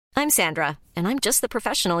I'm Sandra, and I'm just the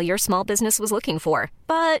professional your small business was looking for.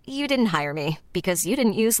 But you didn't hire me because you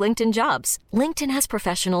didn't use LinkedIn Jobs. LinkedIn has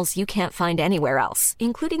professionals you can't find anywhere else,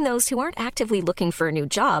 including those who aren't actively looking for a new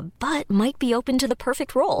job, but might be open to the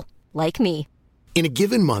perfect role, like me. In a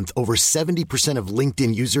given month, over 70% of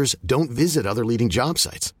LinkedIn users don't visit other leading job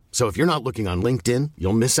sites. So if you're not looking on LinkedIn,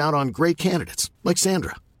 you'll miss out on great candidates like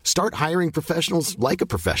Sandra. Start hiring professionals like a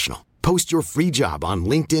professional. Post your free job on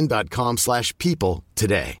linkedin.com/people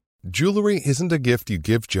today. Jewelry isn't a gift you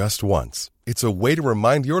give just once. It's a way to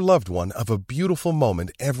remind your loved one of a beautiful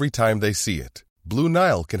moment every time they see it. Blue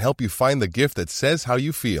Nile can help you find the gift that says how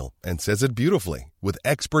you feel and says it beautifully, with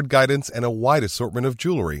expert guidance and a wide assortment of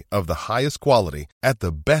jewelry of the highest quality at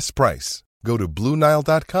the best price. Go to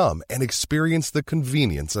BlueNile.com and experience the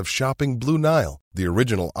convenience of shopping Blue Nile, the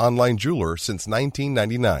original online jeweler since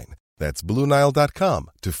 1999. That's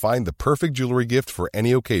BlueNile.com to find the perfect jewelry gift for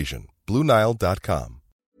any occasion. BlueNile.com.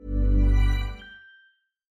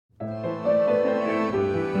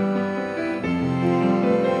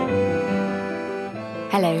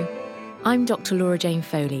 Hello, I'm Dr. Laura Jane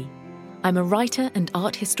Foley. I'm a writer and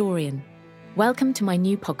art historian. Welcome to my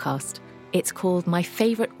new podcast. It's called My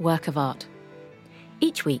Favourite Work of Art.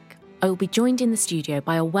 Each week, I will be joined in the studio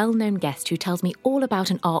by a well-known guest who tells me all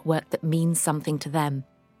about an artwork that means something to them.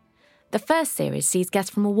 The first series sees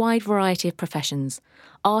guests from a wide variety of professions: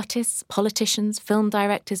 artists, politicians, film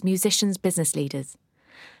directors, musicians, business leaders.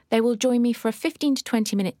 They will join me for a 15 to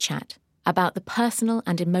 20-minute chat about the personal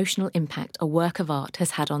and emotional impact a work of art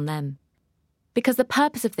has had on them. Because the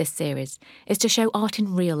purpose of this series is to show art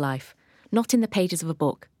in real life, not in the pages of a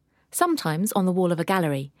book, sometimes on the wall of a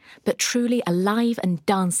gallery, but truly alive and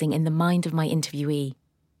dancing in the mind of my interviewee.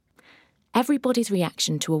 Everybody's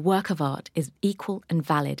reaction to a work of art is equal and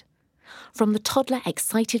valid. From the toddler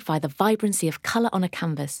excited by the vibrancy of colour on a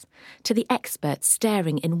canvas, to the expert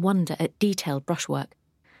staring in wonder at detailed brushwork,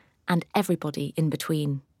 and everybody in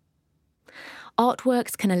between.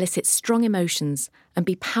 Artworks can elicit strong emotions and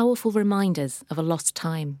be powerful reminders of a lost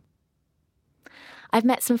time. I've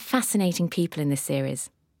met some fascinating people in this series.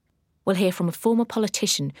 We'll hear from a former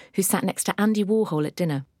politician who sat next to Andy Warhol at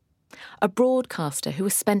dinner, a broadcaster who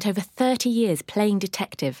has spent over 30 years playing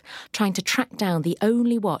detective, trying to track down the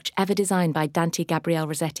only watch ever designed by Dante Gabriel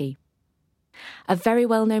Rossetti, a very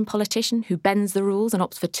well-known politician who bends the rules and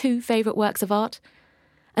opts for two favourite works of art,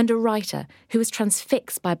 and a writer who was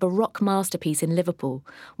transfixed by a Baroque masterpiece in Liverpool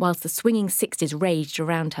whilst the swinging 60s raged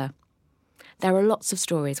around her. There are lots of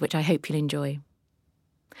stories which I hope you'll enjoy.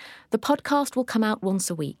 The podcast will come out once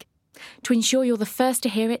a week. To ensure you're the first to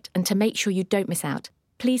hear it and to make sure you don't miss out,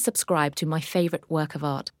 please subscribe to My Favourite Work of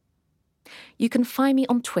Art. You can find me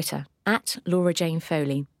on Twitter at Laura Jane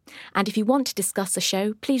Foley, and if you want to discuss the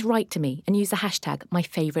show, please write to me and use the hashtag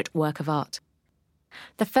 #MyFavouriteWorkOfArt.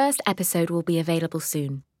 The first episode will be available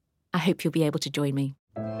soon. I hope you'll be able to join me.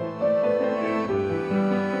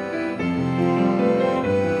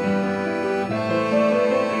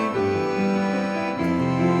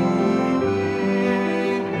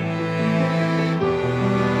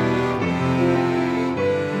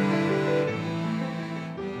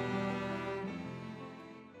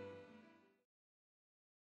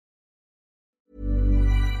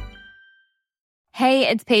 Hey,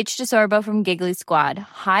 it's Paige DeSorbo from Giggly Squad.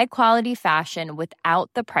 High quality fashion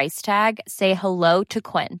without the price tag. Say hello to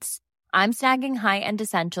Quince. I'm snagging high-end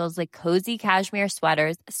essentials like cozy cashmere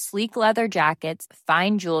sweaters, sleek leather jackets,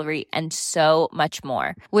 fine jewelry, and so much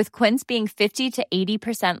more. With Quince being 50 to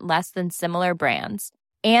 80% less than similar brands.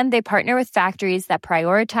 And they partner with factories that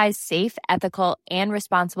prioritize safe, ethical, and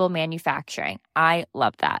responsible manufacturing. I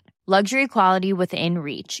love that. Luxury quality within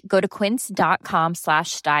reach. Go to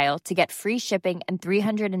quince.com/style to get free shipping and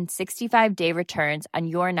 365-day returns on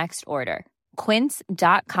your next order.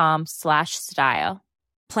 Quince.com/style.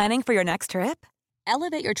 Planning for your next trip?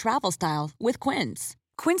 Elevate your travel style with Quince.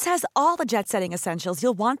 Quince has all the jet-setting essentials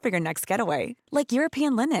you'll want for your next getaway, like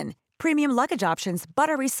European linen, premium luggage options,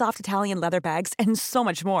 buttery soft Italian leather bags, and so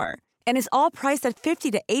much more. And is all priced at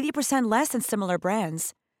 50 to 80% less than similar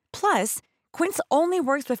brands. Plus, Quince only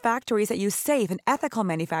works with factories that use safe and ethical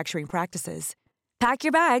manufacturing practices. Pack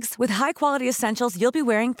your bags with high-quality essentials you'll be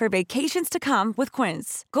wearing for vacations to come with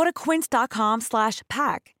Quince. Go to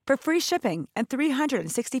quince.com/pack for free shipping and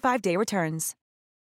 365-day returns.